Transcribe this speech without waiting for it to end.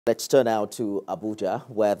Let's turn now to Abuja,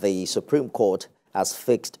 where the Supreme Court has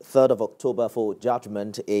fixed 3rd of October for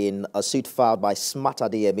judgment in a suit filed by Smart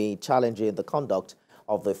Adeyemi challenging the conduct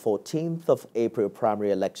of the 14th of April primary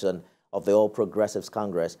election of the All Progressives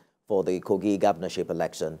Congress for the Kogi governorship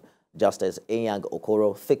election. Justice Inyang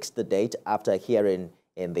Okoro fixed the date after a hearing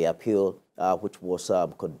in the appeal, which was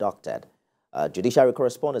conducted. Judiciary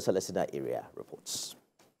correspondent Celestina Area reports.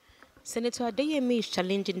 Senator Adeyemi is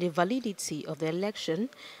challenging the validity of the election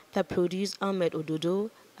that produced Ahmed Ododo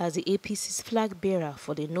as the APC's flag bearer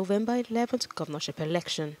for the November 11th governorship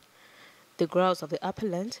election. The grounds of the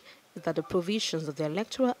appellant is that the provisions of the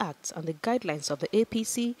Electoral Act and the guidelines of the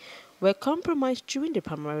APC were compromised during the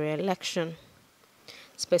primary election.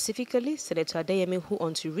 Specifically, Senator Adeyemi, who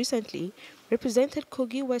until recently represented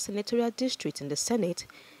Kogi West Senatorial District in the Senate,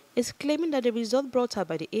 is claiming that the result brought out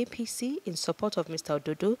by the APC in support of Mr.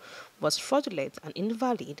 Ododo was fraudulent and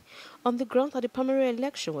invalid on the ground that the primary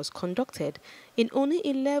election was conducted in only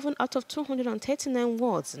 11 out of 239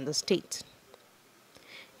 wards in the state.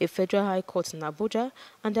 A federal high court in Abuja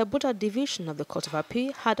and the Abuja division of the Court of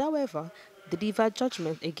Appeal had, however, delivered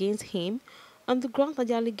judgment against him on the ground that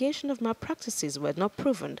the allegation of malpractices were not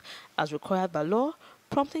proven as required by law,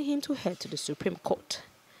 prompting him to head to the Supreme Court.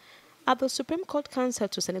 At the Supreme Court counsel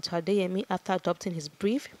to Senator Adeyemi, after adopting his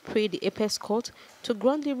brief, prayed the Apex Court to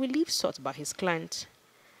grant the relief sought by his client.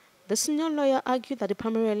 The senior lawyer argued that the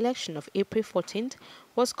primary election of April 14th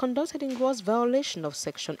was conducted in gross violation of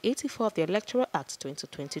Section 84 of the Electoral Act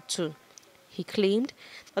 2022. He claimed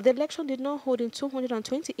that the election did not hold in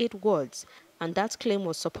 228 wards, and that claim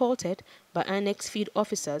was supported by INEC field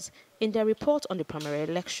officers in their report on the primary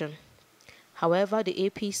election. However, the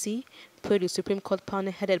APC prayed the Supreme Court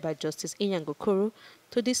panel headed by Justice Inyang Okoro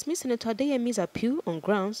to dismiss Senator Adeyemi's appeal on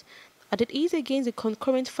grounds that it is against the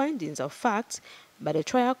concurrent findings of facts by the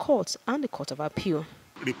trial courts and the Court of Appeal.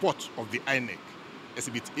 Report of the INEC,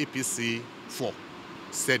 exhibit APC 4,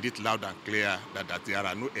 said it loud and clear that there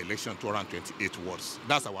are no elections 228 wards.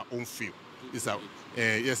 That's our own feel.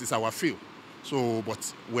 Yes, it's our feel. So,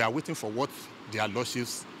 but we are waiting for what their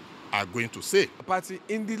lordships are going to say. Party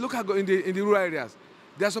in the local, in the rural areas,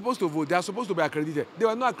 they are supposed to vote. They are supposed to be accredited. They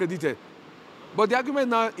were not accredited. But the argument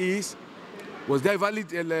now is, was there a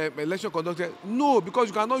valid election conducted? No, because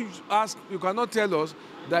you cannot ask, you cannot tell us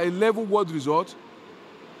that 11 ward result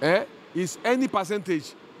is any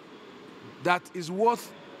percentage that is worth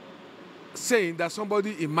saying that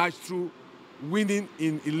somebody emerged through winning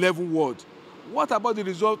in 11 wards. What about the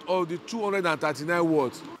result of the 239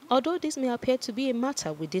 wards? Although this may appear to be a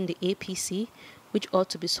matter within the APC, which ought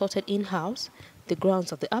to be sorted in-house, the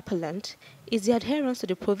grounds of the appellant is the adherence to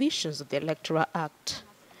the provisions of the Electoral Act.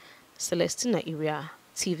 Celestina Area,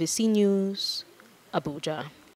 TVC News, Abuja.